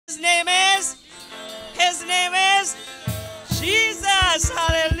name is? His name is Jesus.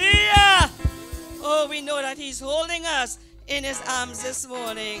 Hallelujah. Oh, we know that he's holding us in his arms this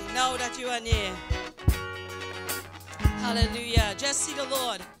morning, now that you are near. Hallelujah. Just see the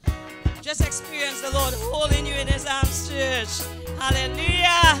Lord. Just experience the Lord holding you in his arms, church.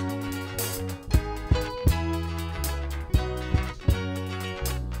 Hallelujah.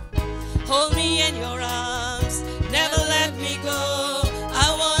 Hold me in your arms, never let me go.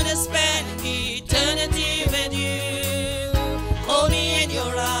 I want to spend eternity with you. Hold me in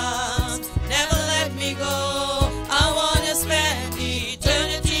your arms, never let me go. I want to spend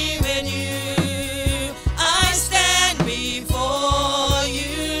eternity with you. I stand before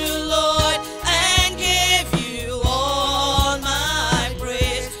you, Lord, and give you all my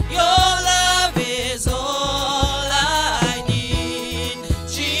praise. Your love is all I need.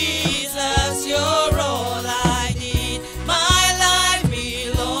 Jesus, you're all I need. My life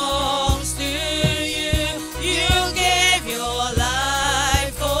belongs to you. You gave your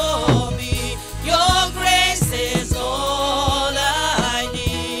life for me. Your grace is all I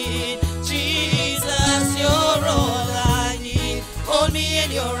need. Jesus, you're all I need. Hold me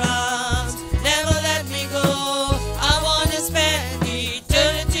in your arms, never let me go. I want to spend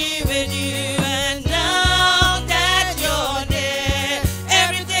eternity with you. And now that you're there,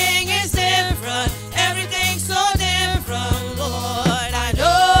 everything is different. Everything's so different, Lord. I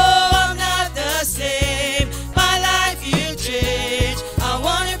know I'm not the same. My life you changed. I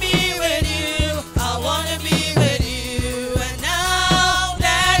want to be with you. I want to be with you. And now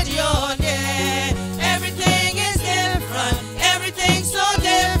that you're there, everything is different. Everything's so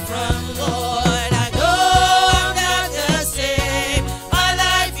different, Lord. I know I'm not the same. My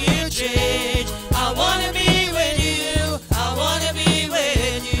life you changed. I want to be with you. I want to be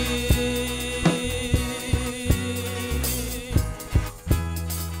with you.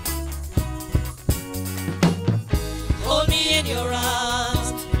 Hold me in your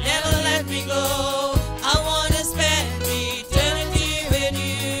arms, never let me go. I want to spend eternity with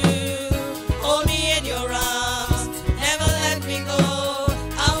you. Hold me in your arms, never let me go.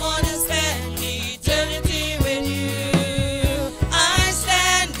 I want to spend eternity with you. I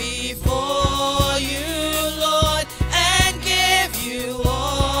stand before you, Lord, and give you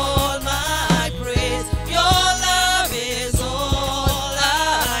all my praise. Your love is all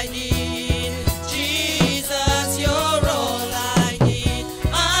I need. Jesus, you're all I need.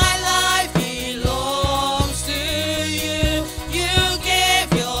 My life belongs to you. You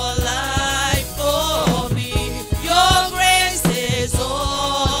gave your life for me. Your grace is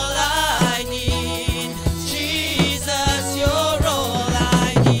all I need. Jesus, you're all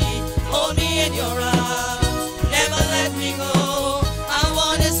I need. Hold me in your arms, never let me go. I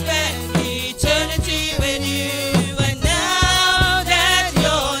want to spend eternity with you. And now that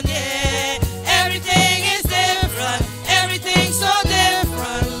you're near, everything is different. Everything's so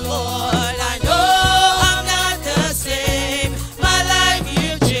different, Lord. I know I'm not the same. My life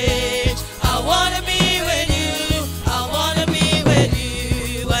you changed. I want to be with you. I want to be with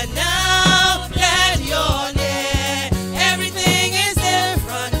you. And now that you're near, everything is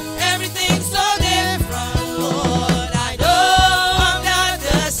different. Everything's so different, Lord. I know I'm not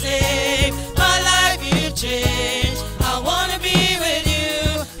the same. My life you changed. I want to be with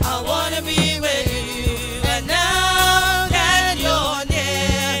you. I want to be with you. And now that you're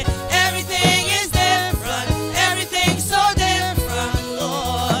near, everything is different. Everything's so different,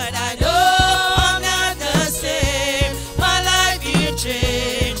 Lord. I know I'm not the same. My life you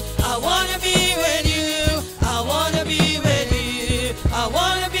changed. I want to be with you. I want to be with you. I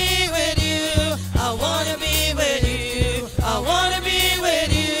want to be with you. I want to be with you. I want to be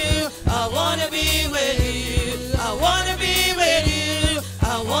with you. I want to be with you. I want to be with you.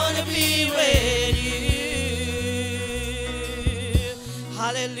 I want to be with you.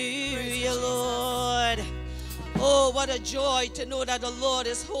 Hallelujah, Lord. Oh, what a joy to know that the Lord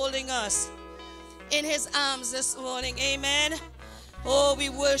is holding us in his arms this morning. Amen. Oh, we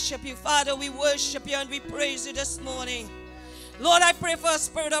worship you, Father. We worship you and we praise you this morning. Lord, I pray for a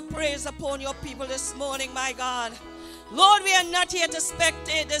spirit of praise upon your people this morning, my God. Lord, we are not here to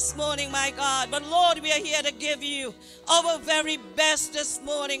spectate this morning, my God, but Lord, we are here to give you our very best this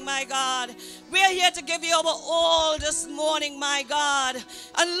morning, my God. We are here to give you our all this morning, my God.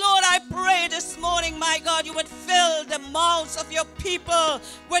 And Lord, I pray this morning, my God, you would fill the mouths of your people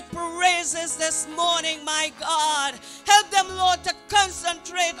with praises this morning, my God. Help them, Lord, to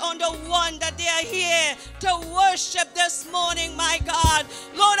concentrate on the one that they are here to worship this morning, my God.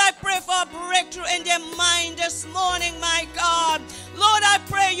 Lord, I pray for a breakthrough in their mind this morning, my God. Lord, I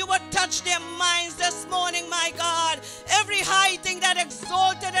pray you would touch their minds this morning, my God. Every high thing that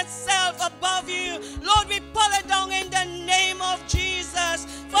exalted itself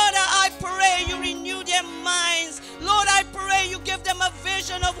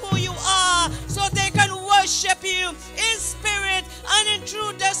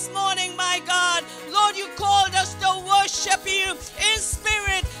truth this morning, my God. Lord, you called us to worship you in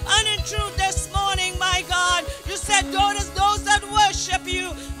spirit and in truth this morning, my God. You said those that worship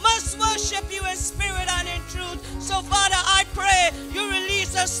you must worship you in spirit and in truth. So, Father, I pray you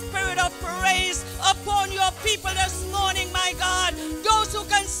release a spirit of praise upon your people this morning, my God. Those who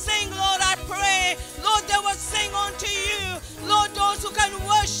can sing, Lord, I pray, Lord, they will sing unto you. Lord, those who can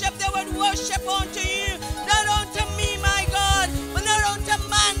worship, they will worship unto you. Not unto me, my God, but not unto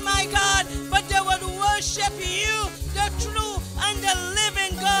man, my God, but they will worship you, the true and the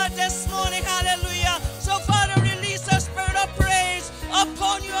living God this morning. Hallelujah. So, Father, release a spirit of praise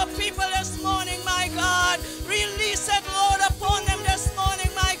upon your people this morning, my God. Release it, Lord, upon them this morning,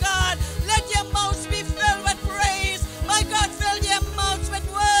 my God. Let your mouths be filled with praise. My God, fill your mouths with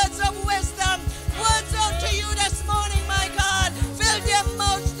words of wisdom. Words unto you this morning, my God. Fill your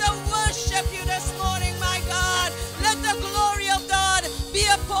mouths to worship you this morning, my God. Let the glory of God be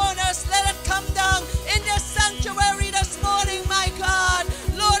upon us. Let it come down in the sanctuary this morning, my God.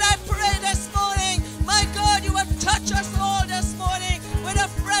 Lord, I pray this morning, my God, you will touch us all this morning with a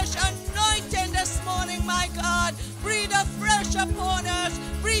fresh anointing this morning, my God. Breathe afresh upon us.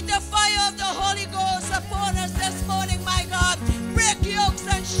 Breathe the fire of the Holy Ghost upon us this morning, my God. Break yokes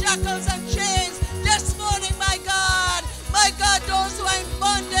and shackles and chains this morning, my God. My God, those who are in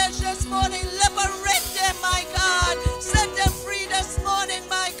bondage this morning, liberate them, my God. Set them free this morning,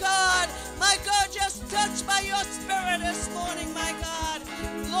 my God. My God, just touch by your spirit this morning, my God.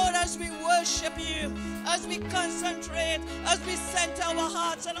 Lord, as we worship you, as we concentrate, as we center our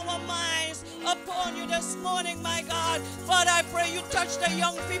hearts and our minds upon you this morning, my God. Father, I pray you touch the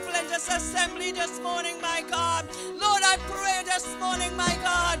young people in this assembly this morning, my God. Lord, I pray this morning, my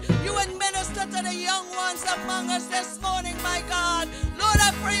God, you would minister to the young ones among us this morning, my God. Lord,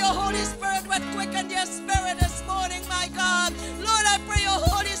 I pray your Holy Spirit would quicken their spirit this morning, my God. Lord, I pray your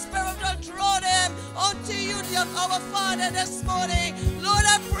Holy Spirit will draw them unto you, our Father, this morning. Lord,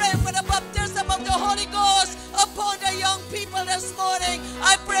 I pray for the baptism of the Holy Ghost upon the young people this morning.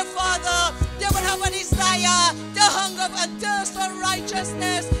 I pray, Father, they will have a desire, the hunger and thirst for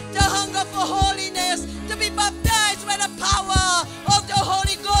righteousness, the hunger for holiness, to be baptized with the power of the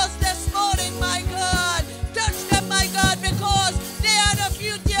Holy Ghost this morning, my God. Touch them, my God, because they are the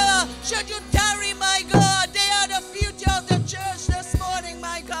future. Should you tarry, my God, they are the future of the church this morning,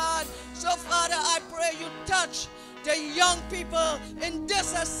 my God. So, Father, I pray you touch the young people in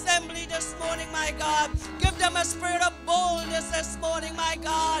this assembly this morning, my God. Give them a spirit of boldness this morning, my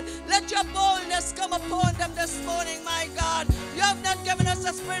God. Let your boldness come upon them this morning, my God. You have not given us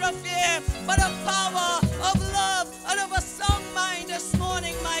a spirit of fear, but of power, of love, and of a sound mind this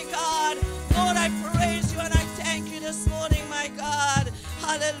morning, my God. Lord, I praise you and I thank you this morning, my God.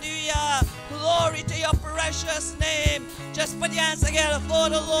 Hallelujah. Glory to your precious name. Just put your hands together for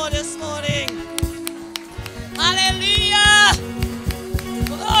the Lord this morning. Hallelujah.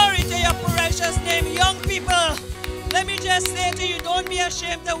 Glory to your precious name. Young people, let me just say to you, don't be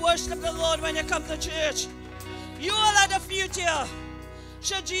ashamed to worship the Lord when you come to church. You all are the future.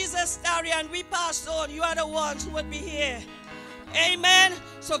 Should Jesus tarry and we pass on, you are the ones who would be here. Amen.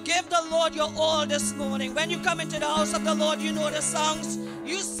 So give the Lord your all this morning. When you come into the house of the Lord, you know the songs.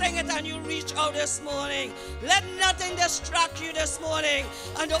 You sing it and you reach out this morning. Let nothing distract you this morning.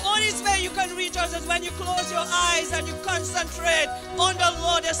 And the only way you can reach us is when you close your eyes and you concentrate on the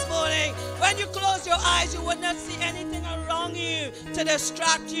Lord this morning. When you close your eyes, you will not see anything around you to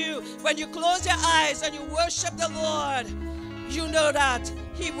distract you. When you close your eyes and you worship the Lord, you know that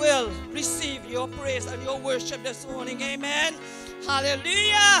He will receive your praise and your worship this morning. Amen.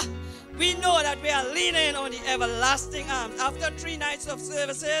 Hallelujah. We know that we are leaning on the everlasting arms. After 3 nights of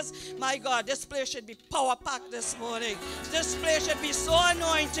services, my God, this place should be power-packed this morning. This place should be so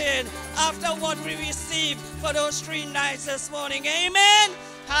anointed after what we received for those 3 nights this morning. Amen.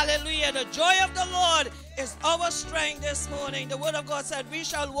 Hallelujah. The joy of the Lord is our strength this morning. The word of God said, we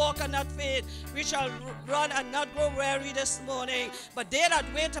shall walk and not faint. We shall run and not grow weary this morning. But they that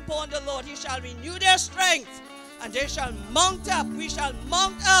wait upon the Lord, He shall renew their strength. And they shall mount up. We shall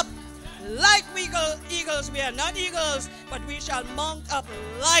mount up like eagles. We are not eagles, but we shall mount up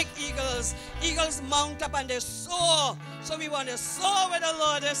like eagles. Eagles mount up and they soar. So we want to soar with the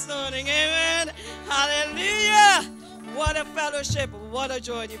Lord this morning. Amen. Hallelujah. What a fellowship. What a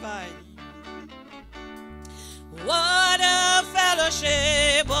joy divine. What a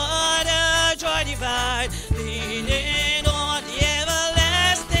fellowship. What a joy divine. Leaning on the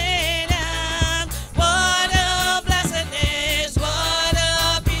everlasting arm. What a blessedness. What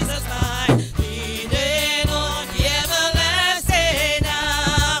a peace of mind. Leaning on the everlasting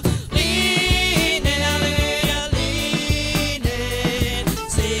arm. Leaning, hallelujah, leaning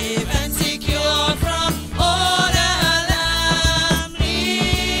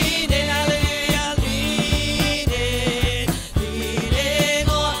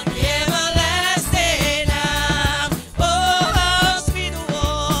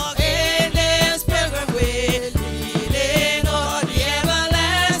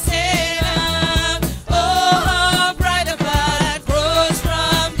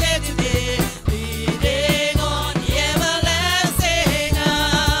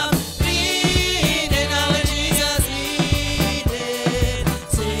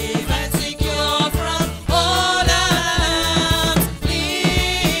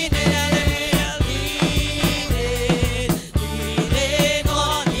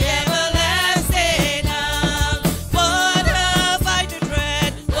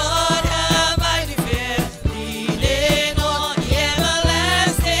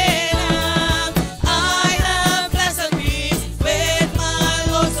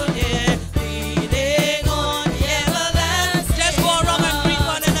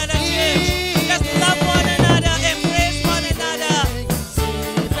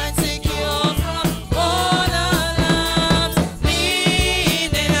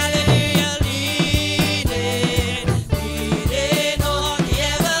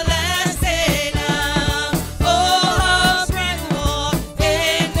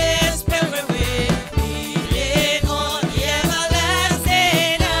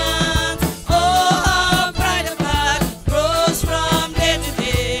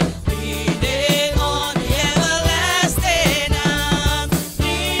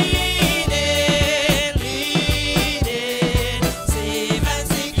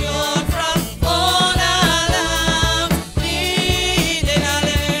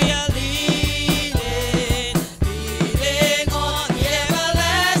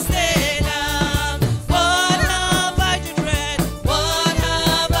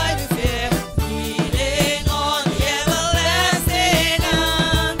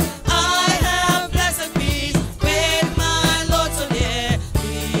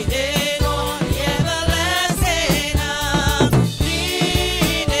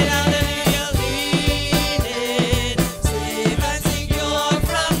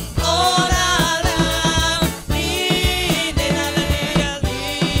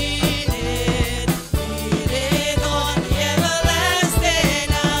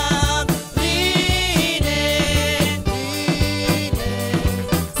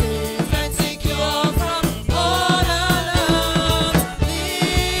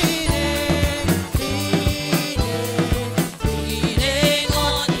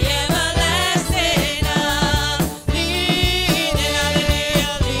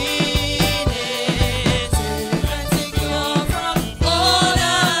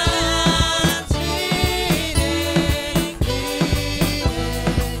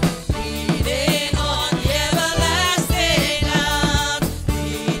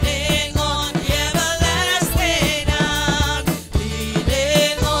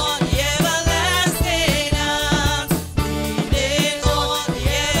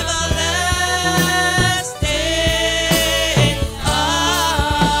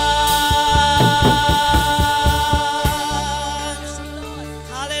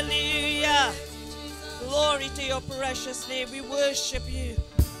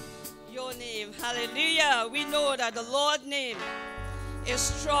Hallelujah. We know that the Lord's name is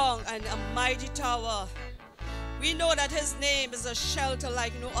strong and a mighty tower. We know that his name is a shelter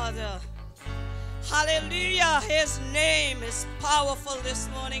like no other. Hallelujah. His name is powerful this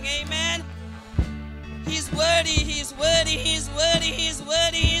morning. Amen. He's worthy. He's worthy. He's worthy. He's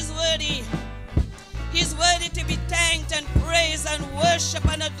worthy. He's worthy. He's worthy to be thanked and praised and worshiped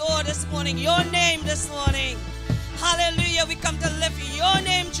and adored this morning. Your name this morning. Hallelujah. We come to lift your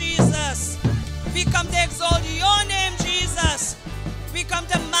name, Jesus. We come to exalt your name, Jesus. We come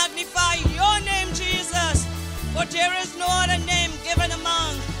to magnify your name, Jesus. For there is no other name given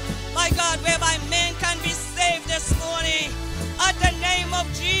among, my God, whereby men can be saved this morning. At the name of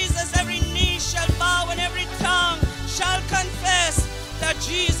Jesus, every knee shall bow and every tongue shall confess that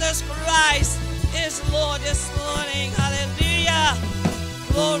Jesus Christ is Lord this morning. Hallelujah.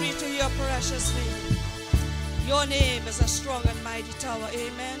 Glory to your precious name. Your name is a strong and mighty tower.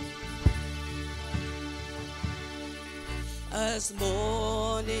 Amen. As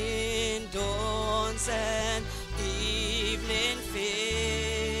morning dawns and evening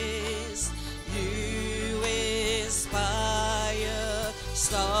fades, you inspire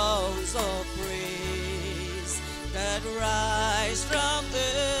songs of praise that rise from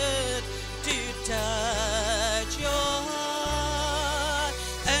earth to touch your heart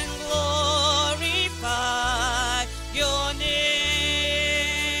and glorify your name.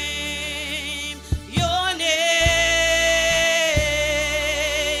 Your name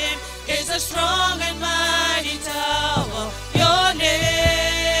is a strong and mighty tower. Your name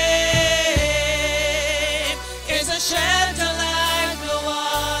is a shelter like no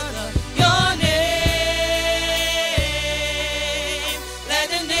other. Your name, let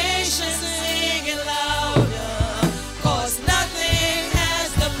the nations sing it louder, 'cause nothing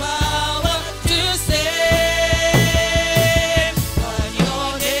has the power to save but your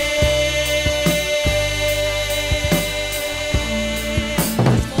name.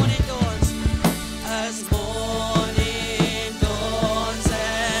 As morning dawns, as morning dawns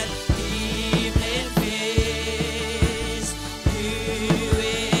and evening fades, you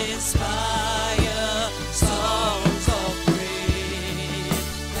inspire songs of praise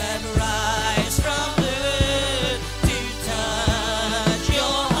that rise from earth to touch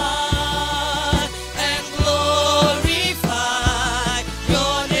your heart and glorify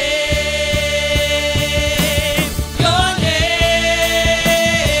your name. Your name is a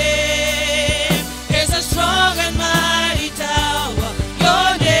strong and mighty tower. Your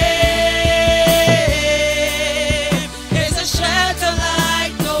name is a shelter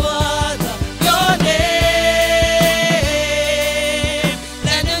like no other. Your name,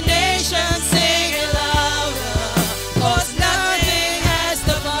 let the nations sing it louder, 'cause nothing has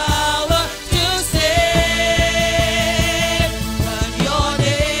the power to save but your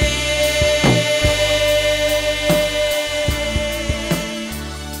name.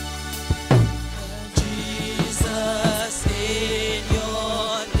 Jesus, in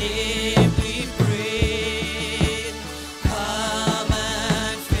your name we pray. Come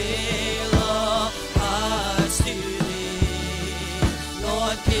and fill our hearts today.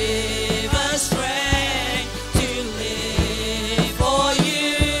 Lord, give us strength to live for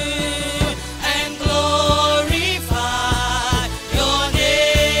you and glorify your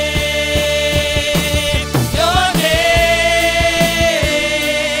name. Your name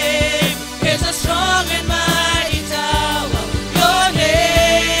is a strong and mighty tower. Your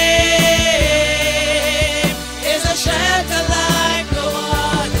name is a shelter like no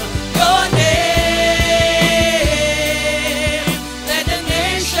other. Your name, let the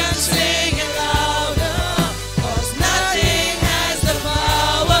nations sing it louder, 'cause nothing has the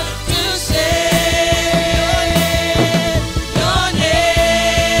power to save. Your name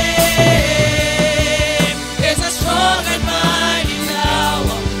is a strong and mighty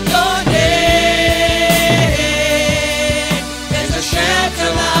tower. Your name is a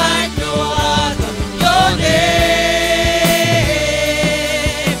shelter like no other. Your name,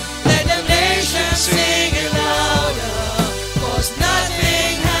 let the nations sing it louder, 'cause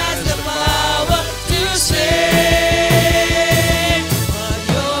nothing has the power to save but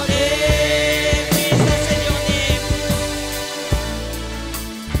your name. Jesus, in your name.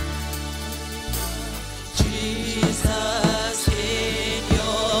 Jesus, in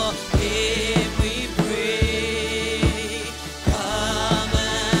your name we pray. Come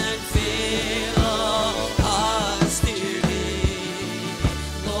and fill our hearts today.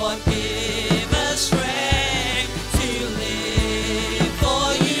 Lord, give us strength to live for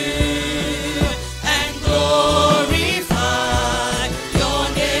you and glorify your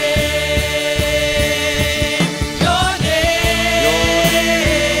name. Your name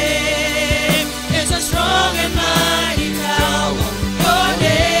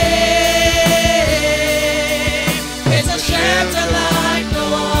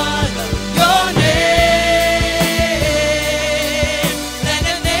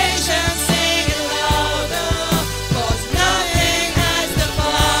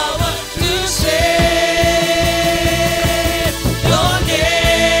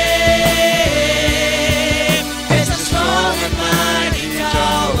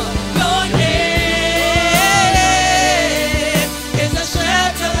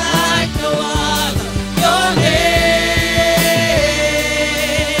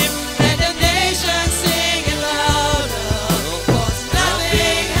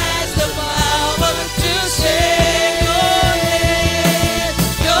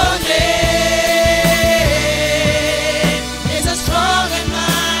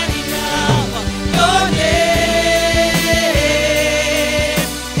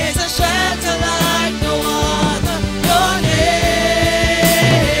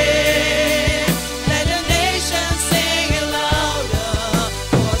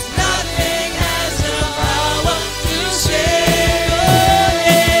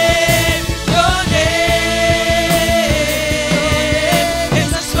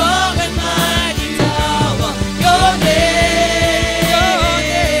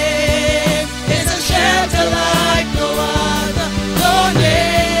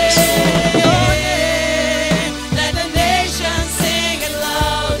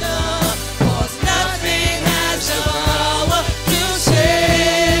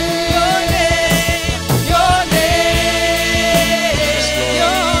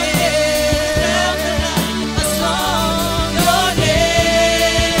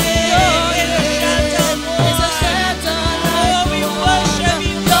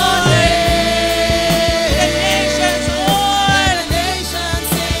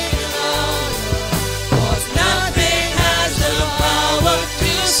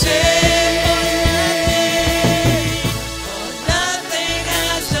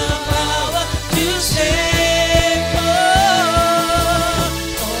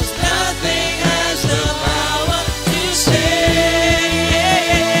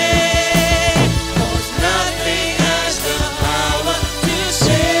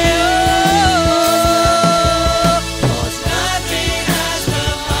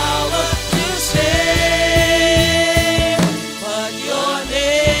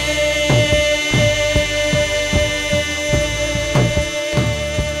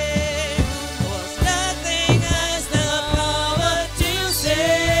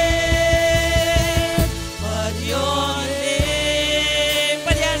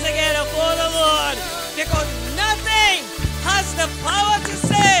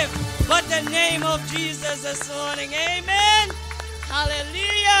this morning. Amen.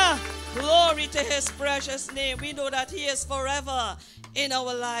 Hallelujah. Glory to his precious name. We know that he is forever in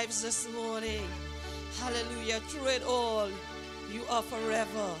our lives this morning. Hallelujah. Through it all, you are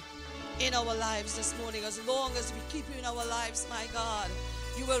forever in our lives this morning. As long as we keep you in our lives, my God,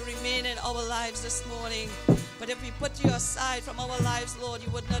 you will remain in our lives this morning. But if we put you aside from our lives, Lord, you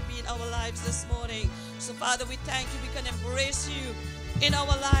would not be in our lives this morning. So, Father, we thank you. We can embrace you in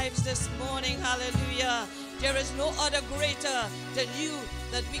our lives this morning. Hallelujah. There is no other greater than you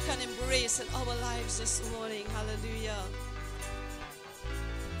that we can embrace in our lives this morning. Hallelujah.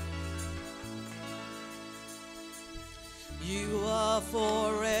 You are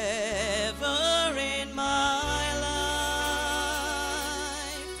forever in my life.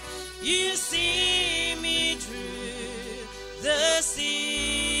 You see me through the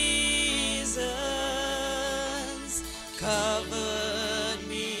seasons, covered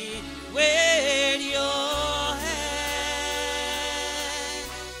me with your hand,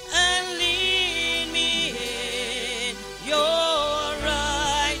 and lead me in your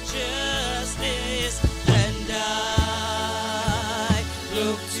righteousness, and I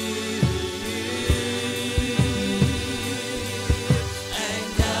look to you,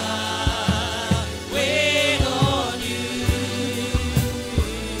 and I wait on you.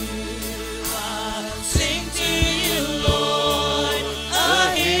 I'll sing to you, Lord, a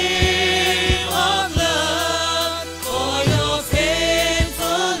hymn of love for your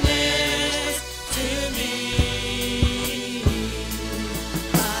faithfulness to me.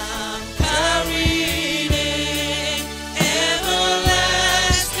 I'm carried in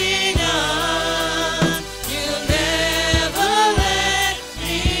everlasting arms. You'll never let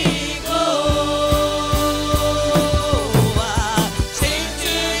me go. I'll sing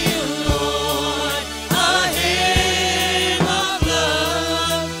to you, Lord, a hymn of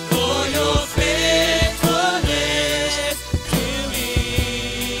love for your faithfulness to me.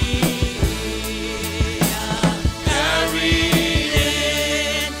 I'm carried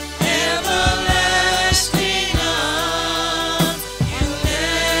in everlasting arms. You'll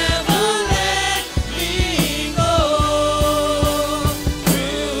never let me go.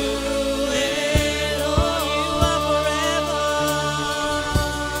 Through it all, you are forever.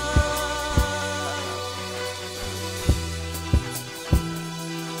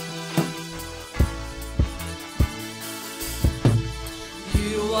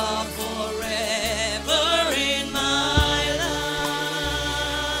 You are forever in my life.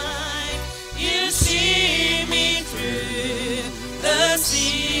 You see me through the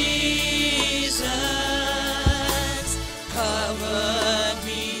seasons, covered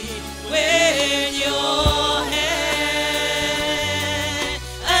me with your hand,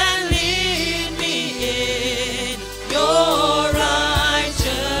 and lead me in your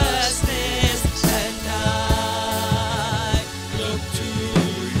righteousness, and I look to you.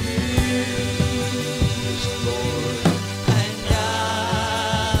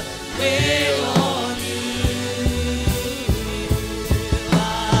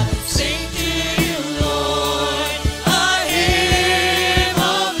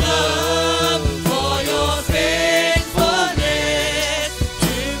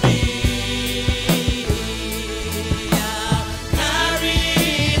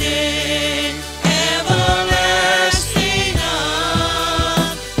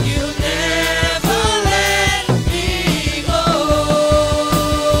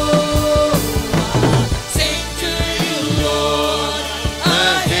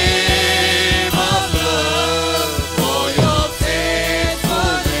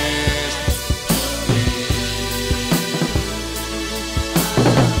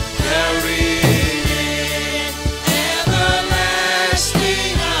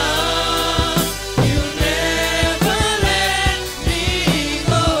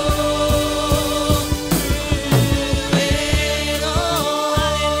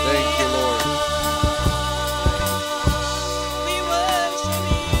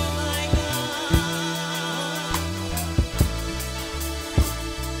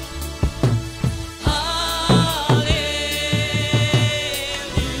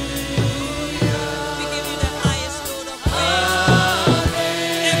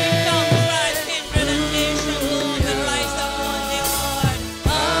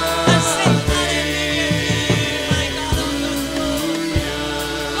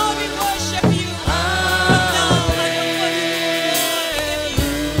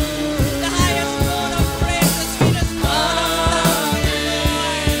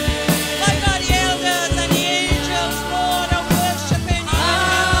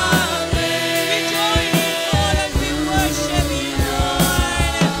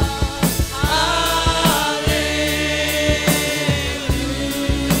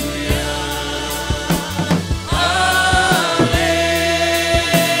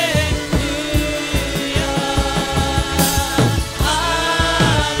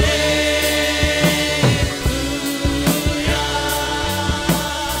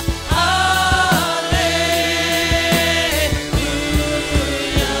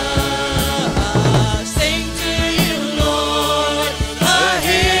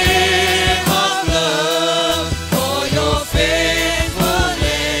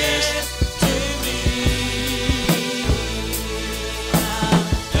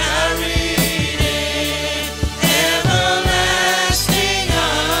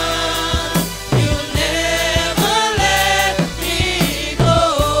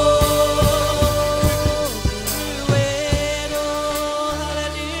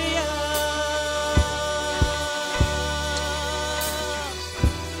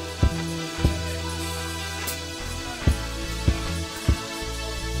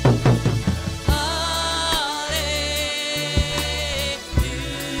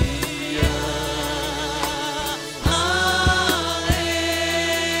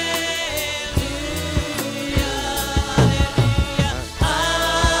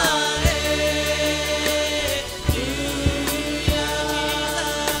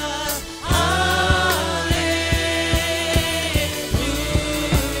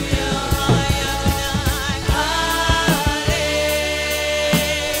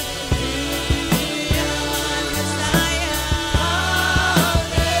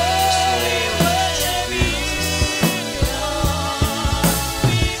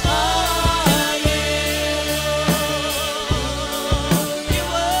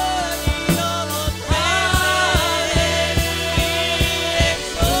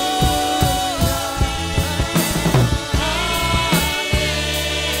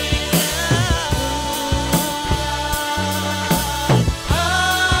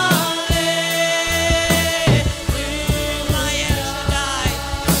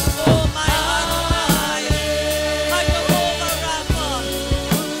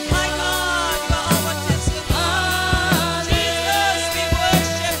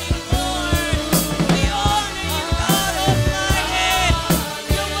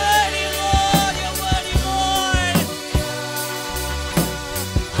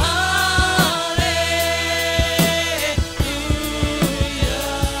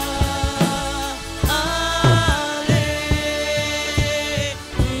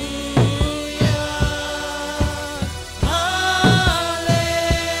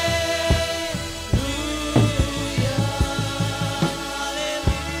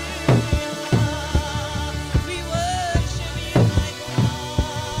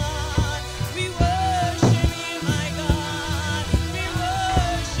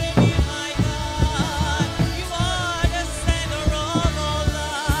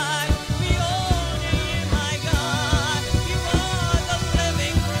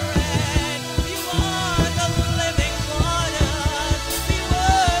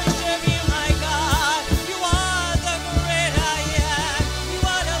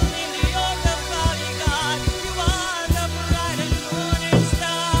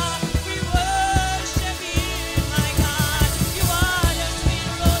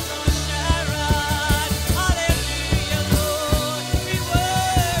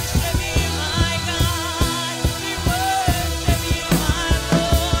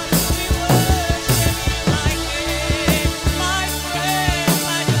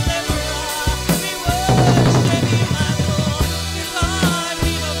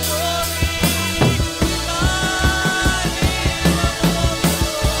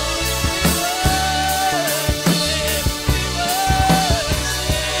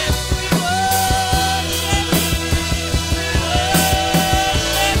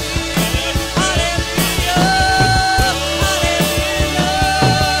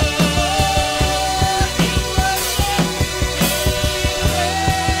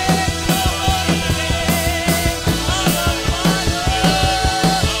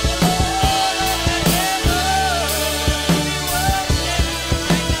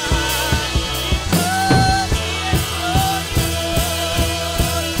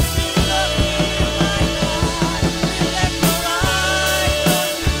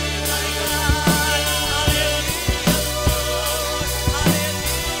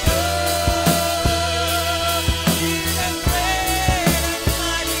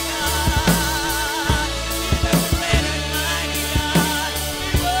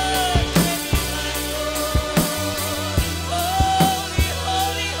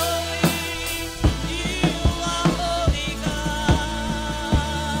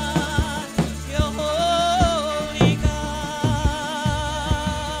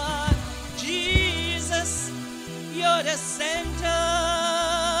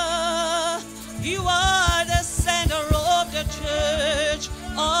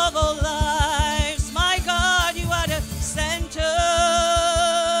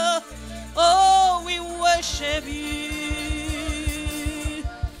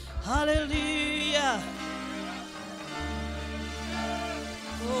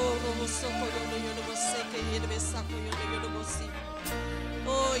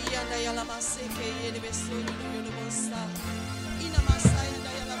 Yalamase, Yedebeso, Yodobosa. Ina Masaya and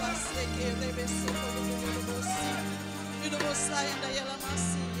Yalamase, Rebeso, Yodobosi. Yodobosai and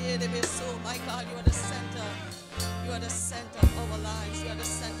Yalamasi, Yedebeso. My God, you are the center. You are the center of our lives. You are the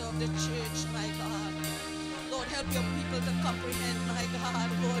center of the church, my God. Lord, help your people to comprehend, my God.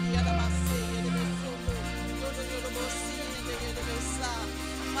 Lord, Yalamase, Yedebeso, Yodobosi, and Yodobesa.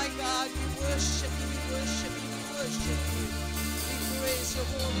 My God, we worship you, we worship you, we worship you. We praise your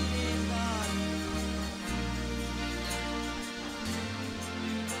holy name, God.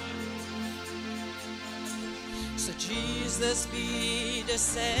 So Jesus, be the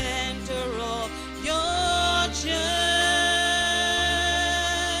center of your church.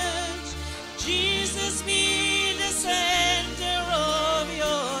 Jesus, be the center of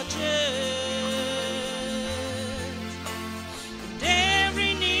your church. And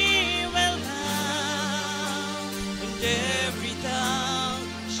every knee will bow, and every tongue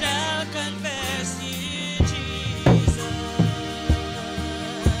shall confess you, Jesus.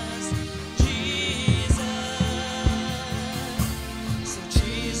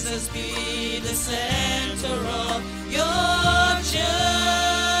 Jesus, be the center of your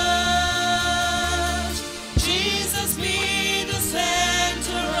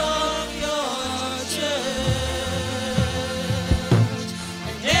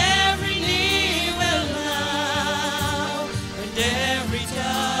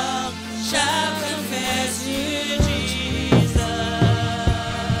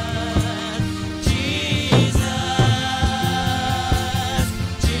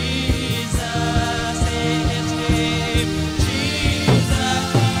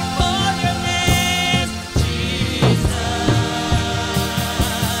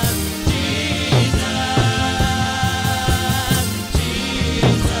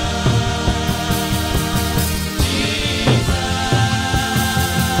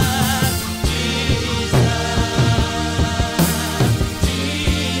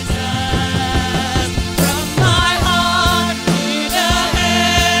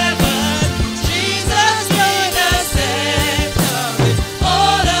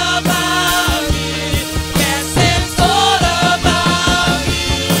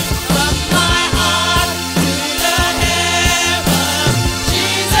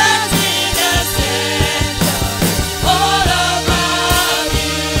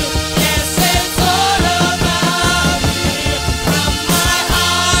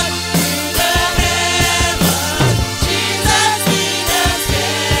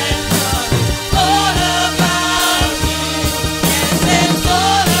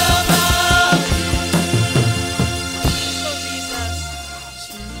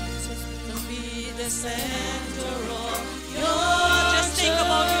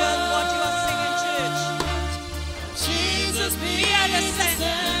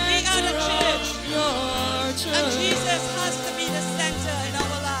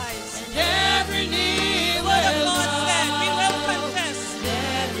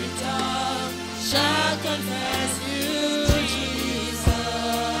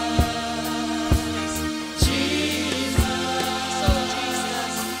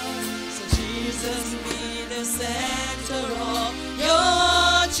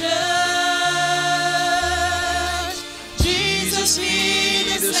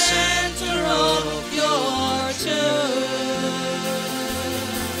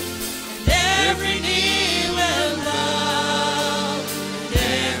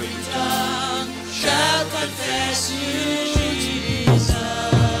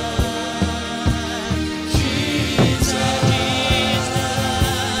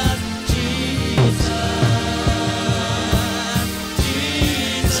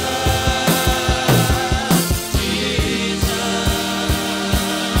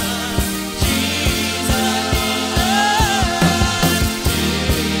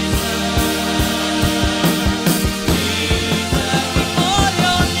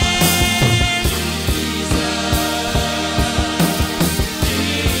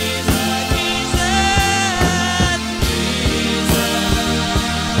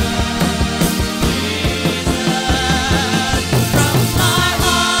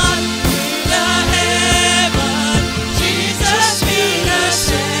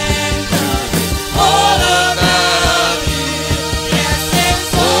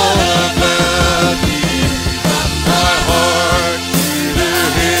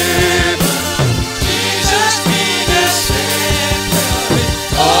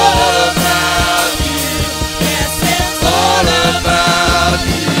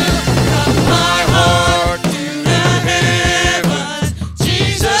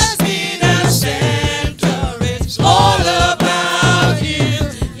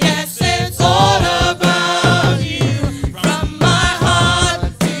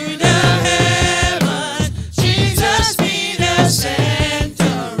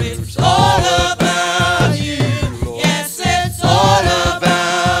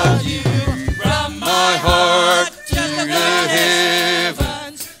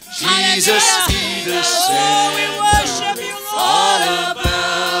Jesus be the Oh, we center. worship you, It's all Lord.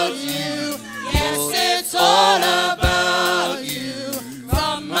 about you. Yes, it's all about you.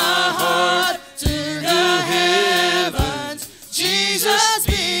 From my heart to the heavens, Jesus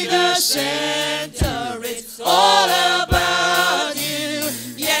be the center. It's all about you.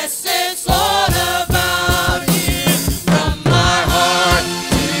 Yes, it's all about you. From my heart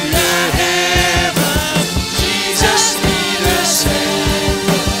to the heavens, Jesus be the center.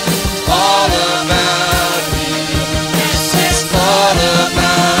 It's all about you. Yes, it's all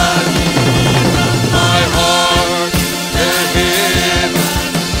about you. From my heart to the heavens,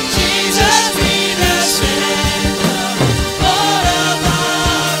 Jesus be the center. All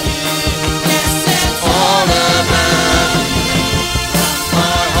about you. Yes, it's all about you. From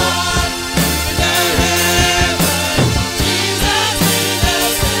my heart to the heavens, Jesus be the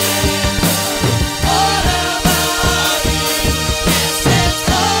center. All about you. Yes, it's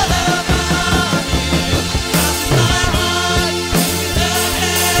all about you. From my heart to the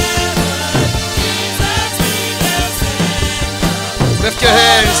heavens, Jesus be the center. Lift your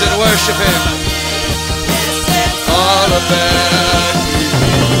hands and worship Him. Yes, it's All about you.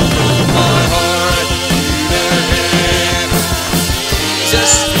 My heart to the heavens.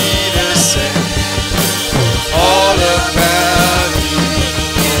 Jesus be the center. All about you.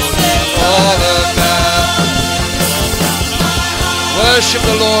 All about you. Worship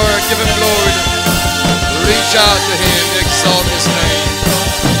the Lord. Give Him glory. Reach out to Him. Exalt His name.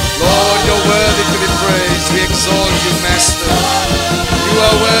 Lord, you're worthy to be praised. We exalt you, Master. You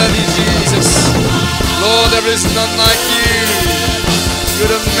are worthy, Jesus. Lord, there is none like you.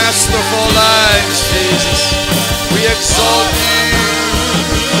 You're the Master of all lives, Jesus. We exalt you.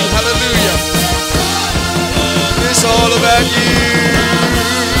 Hallelujah. It's all about you.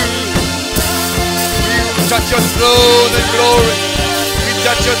 We touch your throne in glory. We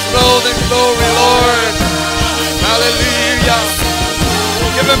touch your throne in glory, Lord. Hallelujah.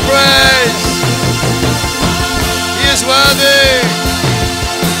 Give Him praise. He is worthy.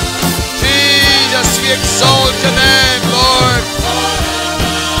 Jesus, we exalt your name, Lord.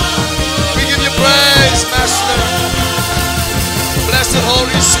 We give you praise, Master. Blessed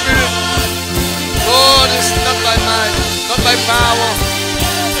Holy Spirit. Lord, it's not by might, not by power.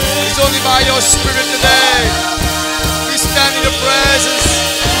 It's only by your Spirit today. We stand in your presence.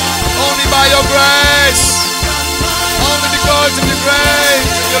 Only by your grace. Only because of your grace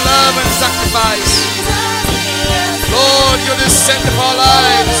and your love and sacrifice. Lord, you're the center of our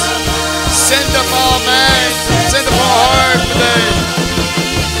lives, center of our minds, center of our heart today.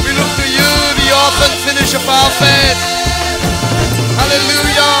 We look to you, the author and finisher of our faith.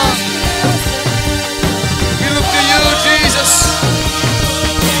 Hallelujah. We look to you, Jesus.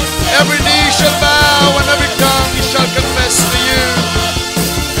 Every knee shall bow and every tongue shall confess to you.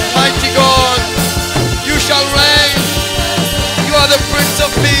 Mighty God, you shall reign. You are the Prince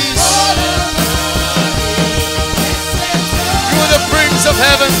of Peace. You are the Prince of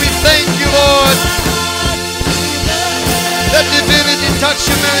Heaven. We thank you, Lord. Let divinity touch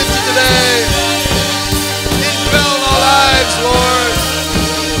humanity today. Indwell our lives, Lord.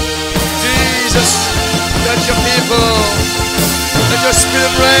 Jesus, touch your people. Let your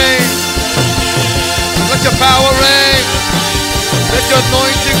Spirit reign. Let your power reign. Let your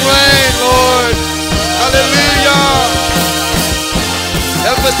anointing reign, Lord. Hallelujah.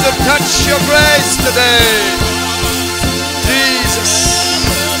 Help us to touch your grace today. Jesus.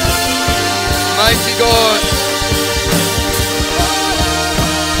 Mighty God.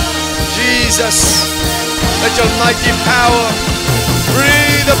 Jesus. Let your mighty power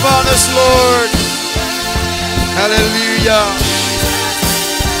breathe upon us, Lord. Hallelujah.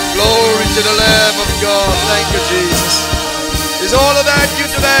 Glory to the Lamb of God. Thank you, Jesus. It's all about you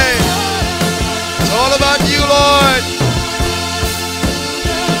today. It's all about you, Lord.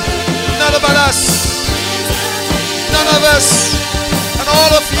 None about us. None of us. And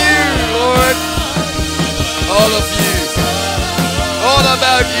all of you, Lord. All of you. All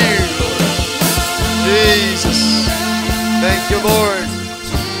about you, Lord. Jesus. Thank you, Lord.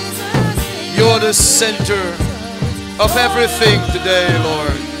 You're the center of everything today,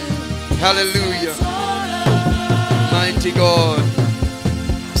 Lord. Hallelujah. Mighty God.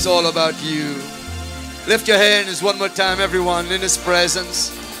 It's all about you. Lift your hands one more time, everyone, in His presence.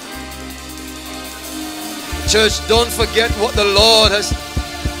 Church, don't forget what the Lord has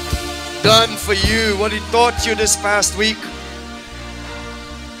done for you, what He taught you this past week.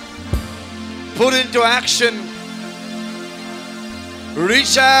 Put into action.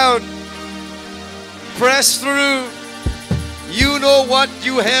 Reach out. Press through. You know what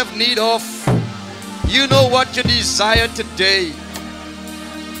you have need of. You know what you desire today.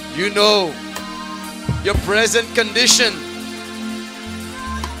 You know your present condition.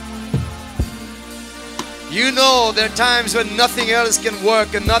 You know there are times when nothing else can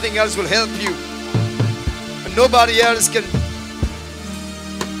work and nothing else will help you. And nobody else can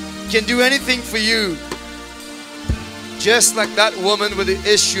do anything for you. Just like that woman with the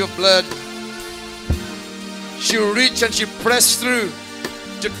issue of blood. She reached and she pressed through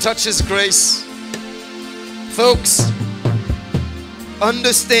to touch His grace. Folks,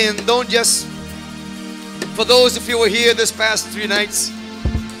 understand, don't just, for those of you who were here this past 3 nights,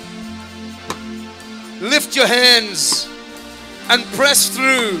 lift your hands and press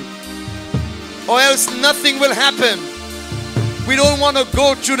through, or else nothing will happen. We don't want to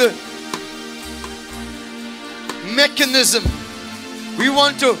go through the mechanism. We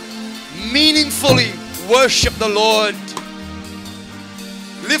want to meaningfully worship the Lord.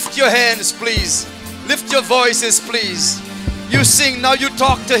 Lift your hands, please. Lift your voices, please. You sing, now you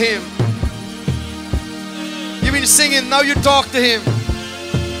talk to Him. You've been singing, now you talk to Him.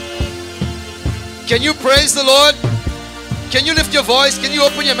 Can you praise the Lord? Can you lift your voice? Can you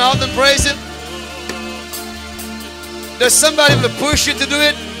open your mouth and praise Him? Does somebody have to push you to do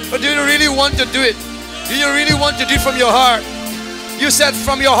it? Or do you really want to do it? Do you really want to do it from your heart? You said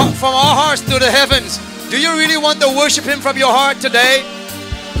from your heart, from our hearts to the heavens. Do you really want to worship Him from your heart today?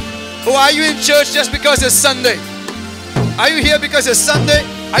 Or are you in church just because it's Sunday? Are you here because it's Sunday?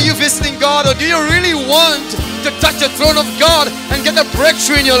 Are you visiting God? Or do you really want to touch the throne of God and get a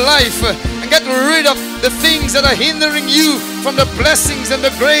breakthrough in your life? And get rid of the things that are hindering you from the blessings and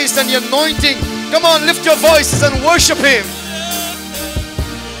the grace and the anointing? Come on, lift your voices and worship Him.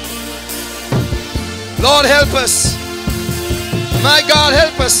 Lord, help us. My God,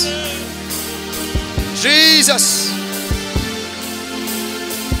 help us. Jesus.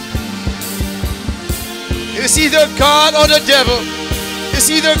 It's either God or the devil. It's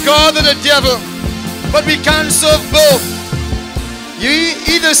either God or the devil. But we can't serve both. You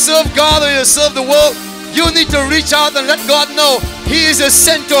either serve God or you serve the world. You need to reach out and let God know He is the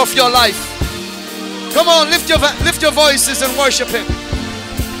center of your life. Come on, lift your voices and worship Him.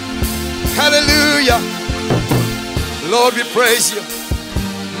 Hallelujah. Lord, we praise You.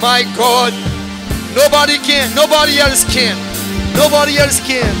 My God, nobody can. Nobody else can. Nobody else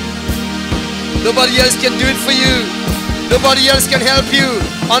can. Nobody else can do it for you. Nobody else can help you.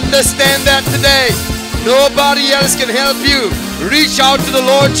 Understand that today. Nobody else can help you. Reach out to the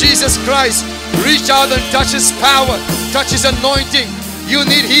Lord Jesus Christ. Reach out and touch His power. Touch His anointing. You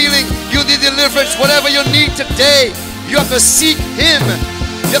need healing. You need deliverance. Whatever you need today, you have to seek Him.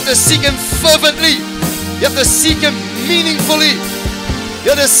 You have to seek Him fervently. You have to seek Him meaningfully.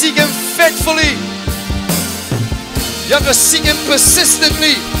 You have to seek Him faithfully. You have to seek Him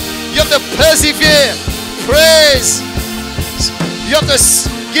persistently. You have to persevere. Praise. You have to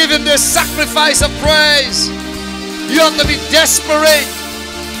give Him the sacrifice of praise. You have to be desperate.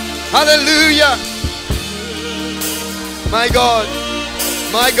 Hallelujah. My God.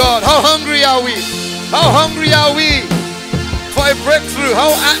 My God. How hungry are we? How hungry are we for a breakthrough?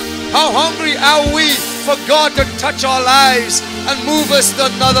 How hungry are we for God to touch our lives and move us to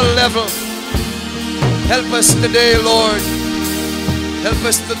another level? Help us today, Lord. Help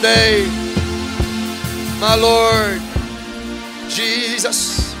us today, my Lord.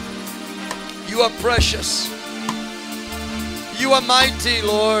 Jesus, You are precious. You are mighty,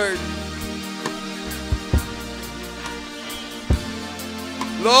 Lord.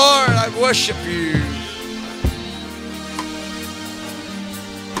 Lord, I worship You.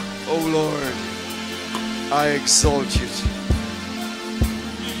 Oh Lord, I exalt You.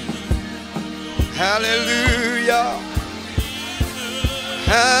 Hallelujah.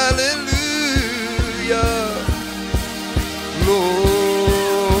 Hallelujah. Lord,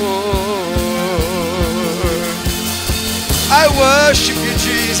 I worship You,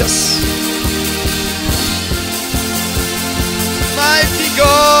 Jesus. Mighty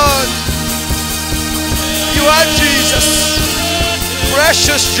God, You are Jesus.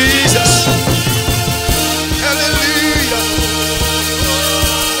 Precious Jesus. Hallelujah.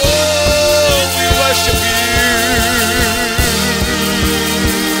 Oh, we worship You.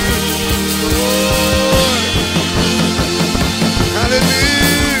 Lord.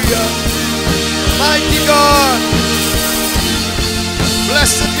 Hallelujah. Mighty God.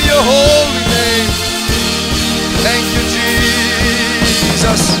 Blessed be Your holy name. Thank You,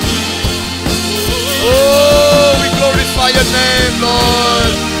 Jesus. Oh, we glorify Your name,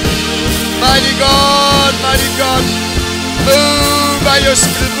 Lord. Mighty God, mighty God. Move by Your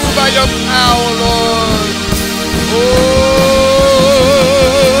Spirit, move by Your power, Lord. Oh,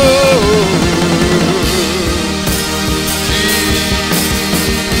 Jesus.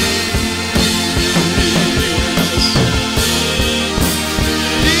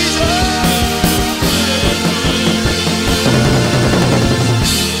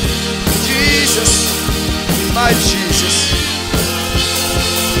 my Jesus.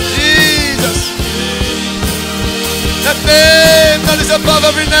 Jesus. That name that is above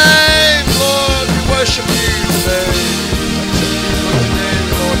every name, Lord, we worship you today.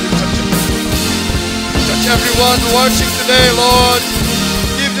 Touch everyone watching today, Lord.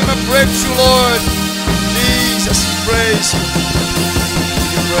 Give them a breakthrough, Lord. Jesus, we praise you.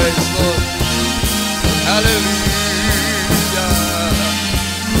 We praise, Lord. Hallelujah.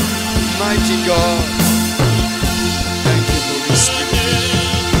 Mighty God. Thank you, Holy Spirit.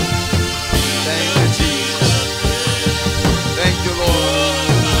 Thank you, Jesus. Thank you, Lord.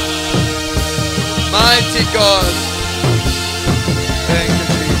 Mighty God. Thank you,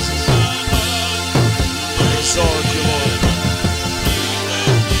 Jesus. Exalt you, Lord.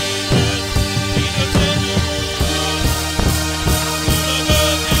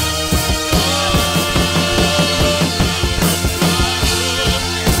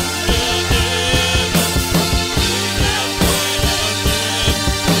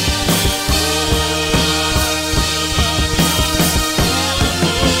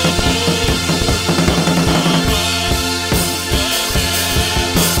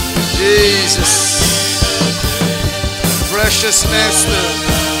 Jesus, precious Master.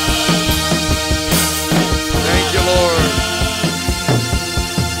 Thank you, Lord.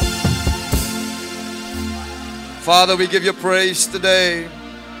 Father, we give you praise today.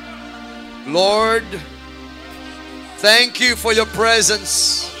 Lord, thank you for your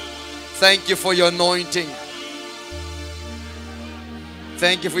presence. Thank you for your anointing.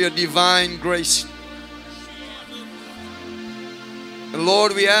 Thank you for your divine grace. And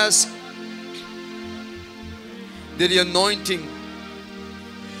Lord, we ask that the anointing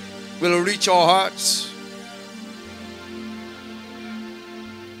will reach our hearts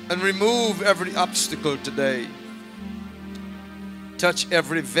and remove every obstacle today. Touch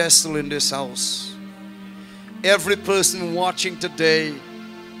every vessel in this house. Every person watching today,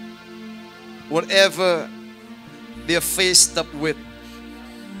 whatever they are faced up with,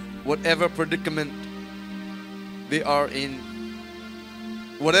 whatever predicament they are in,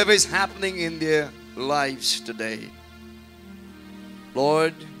 whatever is happening in their lives today,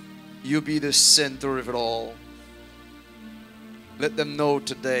 Lord, you be the center of it all. Let them know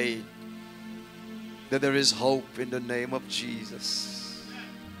today that there is hope in the name of Jesus.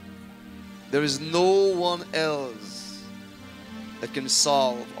 There is no one else that can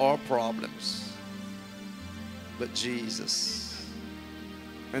solve our problems but Jesus.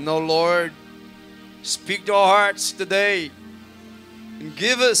 And now, Lord, speak to our hearts today and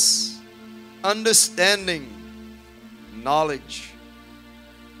give us understanding, knowledge.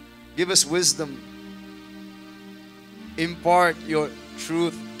 Give us wisdom. Impart your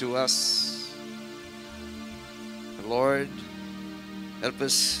truth to us. Lord, help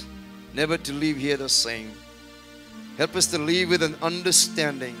us never to leave here the same. Help us to leave with an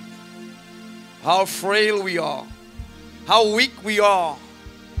understanding how frail we are, how weak we are,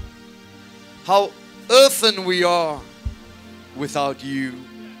 how earthen we are without you,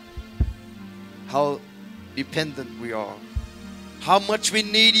 how dependent we are, how much we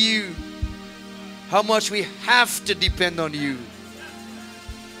need you, how much we have to depend on you.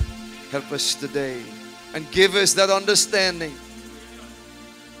 Help us today and give us that understanding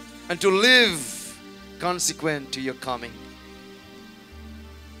and to live consequent to your coming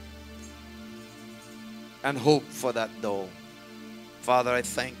and hope for that door. Father, I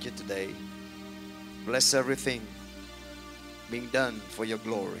thank you today. Bless everything being done for your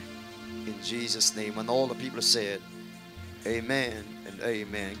glory. In Jesus' name. And all the people said, amen and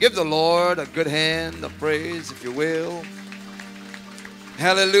amen. Give the Lord a good hand of praise, if you will.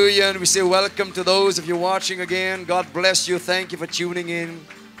 Hallelujah. And we say welcome to those of you watching again. God bless you. Thank you for tuning in.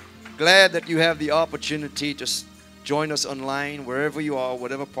 Glad that you have the opportunity to join us online, wherever you are,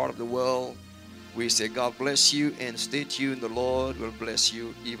 whatever part of the world. We say God bless you and stay tuned. The Lord will bless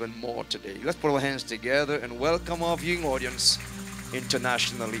you even more today. Let's put our hands together and welcome our viewing audience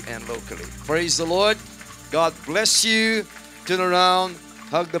internationally and locally. Praise the Lord. God bless you. Turn around,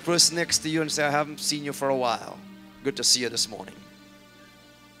 hug the person next to you and say, I haven't seen you for a while. Good to see you this morning.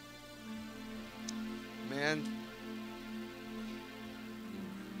 Man.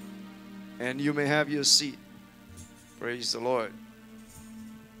 And you may have your seat. Praise the Lord.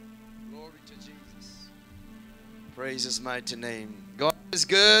 Glory to Jesus. Praise His mighty name. God is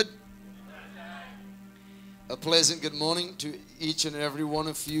good. A pleasant good morning to each and every one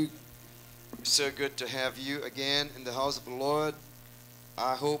of you. So good to have you again in the house of the Lord.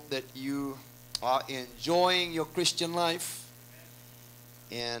 I hope that you are enjoying your Christian life.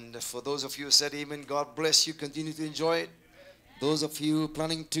 And for those of you who said amen, God bless you. Continue to enjoy it. Those of you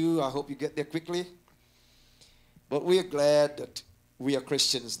planning to, I hope you get there quickly. But we are glad that we are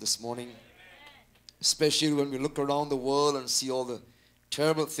Christians this morning, especially when we look around the world and see all the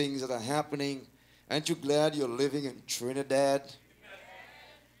terrible things that are happening. Aren't you glad you're living in Trinidad?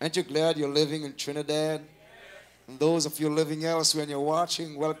 Aren't you glad you're living in Trinidad? And those of you living elsewhere and you're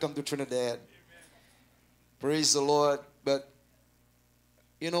watching, welcome to Trinidad. Praise the Lord. But,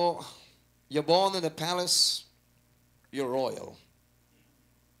 you know, you're born in a palace, you're royal.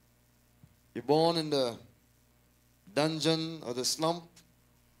 You're born in the dungeon or the slump,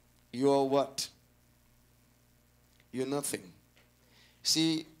 you are what? You're nothing.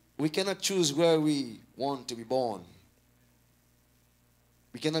 See, we cannot choose where we want to be born.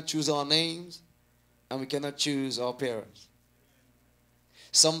 We cannot choose our names, and we cannot choose our parents.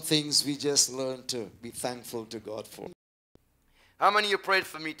 Some things we just learn to be thankful to God for. How many of you prayed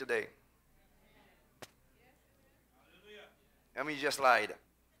for me today? How many just lied?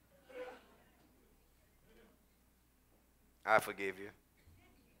 I forgive you.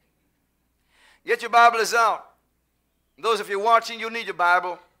 Get your Bibles out. Those of you watching, you need your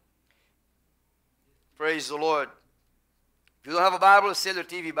Bible. Praise the Lord. If you don't have a Bible, sell your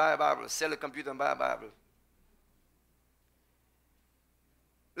TV, buy a Bible. Sell a computer and buy a Bible.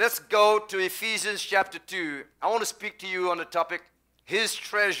 Let's go to Ephesians chapter 2. I want to speak to you on the topic, His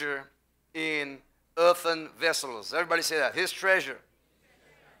treasure in earthen vessels. Everybody say that. His treasure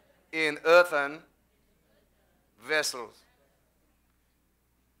in earthen vessels.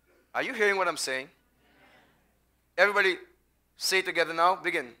 Are you hearing what I'm saying? Everybody say it together now.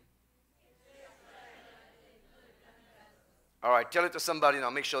 Begin. All right, tell it to somebody now.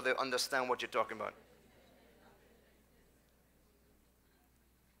 Make sure they understand what you're talking about.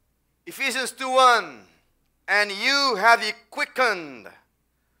 Ephesians 2:1. And you have ye quickened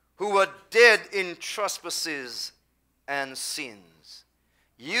who were dead in trespasses and sins.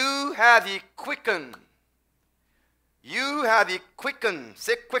 You have ye quickened. You have ye quickened.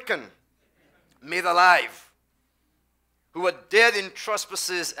 Say quicken. Made alive. Who were dead in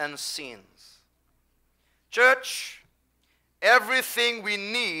trespasses and sins. Church, everything we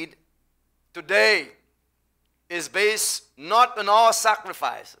need today is based not on our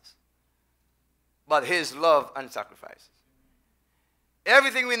sacrifices, but His love and sacrifice.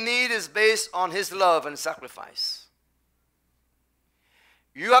 Everything we need is based on His love and sacrifice.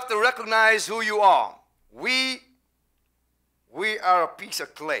 You have to recognize who you are. We are a piece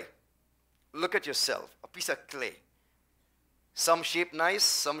of clay. Look at yourself, a piece of clay. Some shape nice,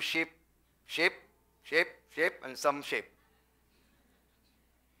 some shape, and some shape.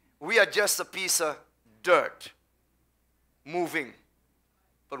 We are just a piece of dirt moving.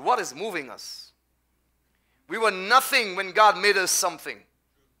 But what is moving us? We were nothing when God made us something.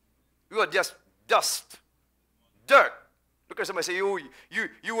 We were just dust, dirt. Look at somebody say,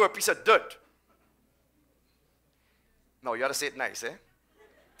 you were a piece of dirt. No, you ought to say it nice, eh?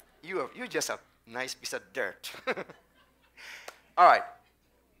 You're just a nice piece of dirt. All right.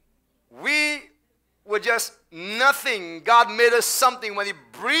 We were just nothing. God made us something when He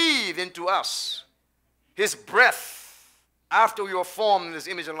breathed into us His breath after we were formed in His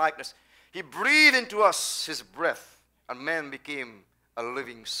image and likeness. He breathed into us His breath, and man became a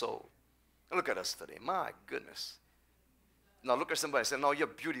living soul. Look at us today. My goodness. Now look at somebody and say, no, you're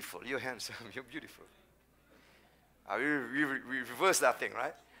beautiful. You're handsome. You're beautiful. We reverse that thing,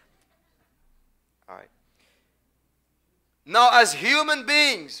 right? All right. Now, as human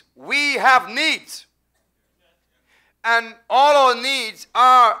beings, we have needs. And all our needs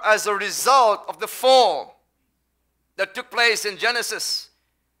are as a result of the fall that took place in Genesis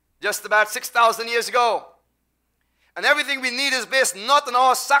just about 6,000 years ago. And everything we need is based not on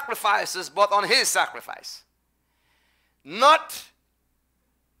our sacrifices, but on His sacrifice. Not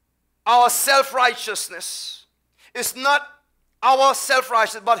our self-righteousness. It's not our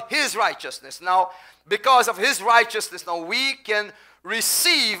self-righteousness, but His righteousness. Now, because of His righteousness, now we can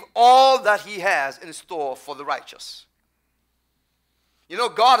receive all that He has in store for the righteous. You know,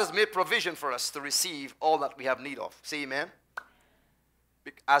 God has made provision for us to receive all that we have need of. Say amen.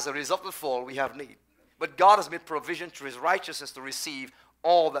 As a result of the fall, we have need. But God has made provision through His righteousness to receive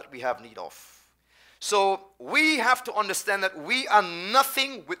all that we have need of. So we have to understand that we are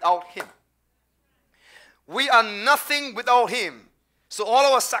nothing without Him. We are nothing without Him. So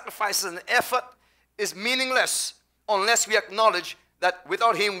all our sacrifices and effort is meaningless unless we acknowledge that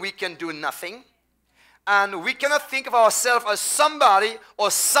without Him we can do nothing. And we cannot think of ourselves as somebody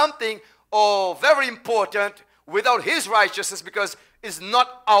or something or very important without His righteousness, because it's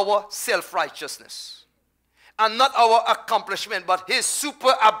not our self-righteousness and not our accomplishment, but His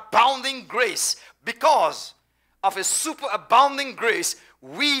superabounding grace. Because of His superabounding grace,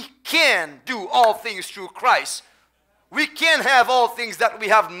 we can do all things through Christ we can have all things that we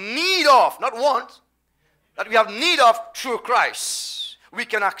have need of, not want, that we have need of through Christ. We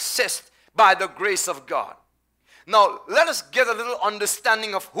can access by the grace of God. Now, let us get a little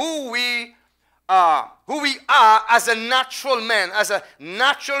understanding of who we are as a natural man, as a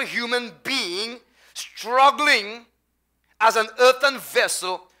natural human being, struggling as an earthen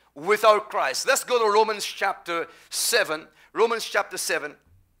vessel without Christ. Let's go to Romans chapter 7. Romans chapter 7.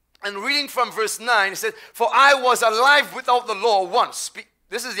 And reading from verse 9, it says, "For I was alive without the law once."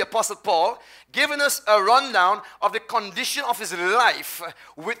 This is the Apostle Paul giving us a rundown of the condition of his life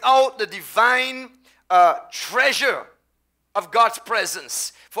without the divine treasure of God's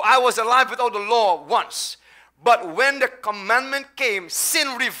presence. "For I was alive without the law once. But when the commandment came,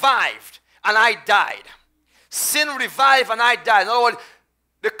 sin revived and I died." Sin revived and I died. In other words,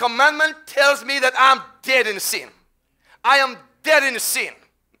 the commandment tells me that I'm dead in sin. I am dead in sin.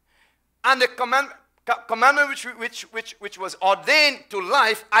 And the commandment which was ordained to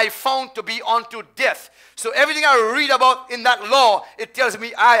life, I found to be unto death. So everything I read about in that law, it tells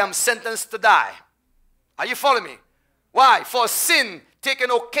me I am sentenced to die. Are you following me? Why? "For sin, taken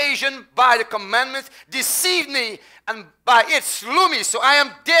occasion by the commandments, deceived me, and by it slew me. So I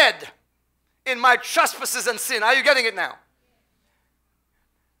am dead in my trespasses and sin." Are you getting it now?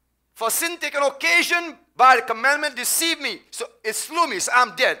 "For sin, taken occasion by the commandment, deceived me. So it slew me. So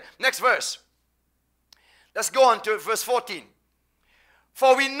I'm dead." Next verse. Let's go on to verse 14.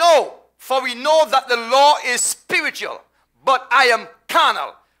 For we know that the law is spiritual, but I am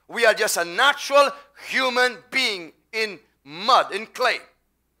carnal." We are just a natural human being in mud, in clay.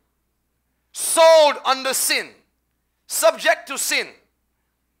 "Sold under sin, subject to sin.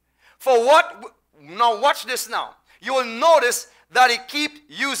 For what?" Now watch this now. You will notice that he keeps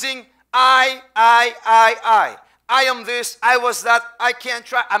using I am this, I was that, I can't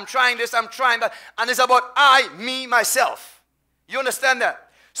try, I'm trying this, I'm trying that. And it's about I, me, myself. You understand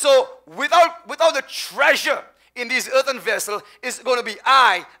that? So without the treasure in this earthen vessel, it's going to be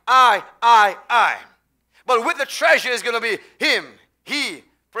I. But with the treasure, it's going to be him, he.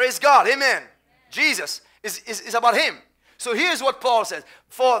 Praise God. Amen. Jesus is about him. So here's what Paul says.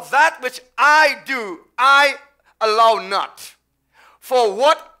 "For that which I do, I allow not. For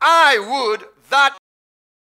what I would, that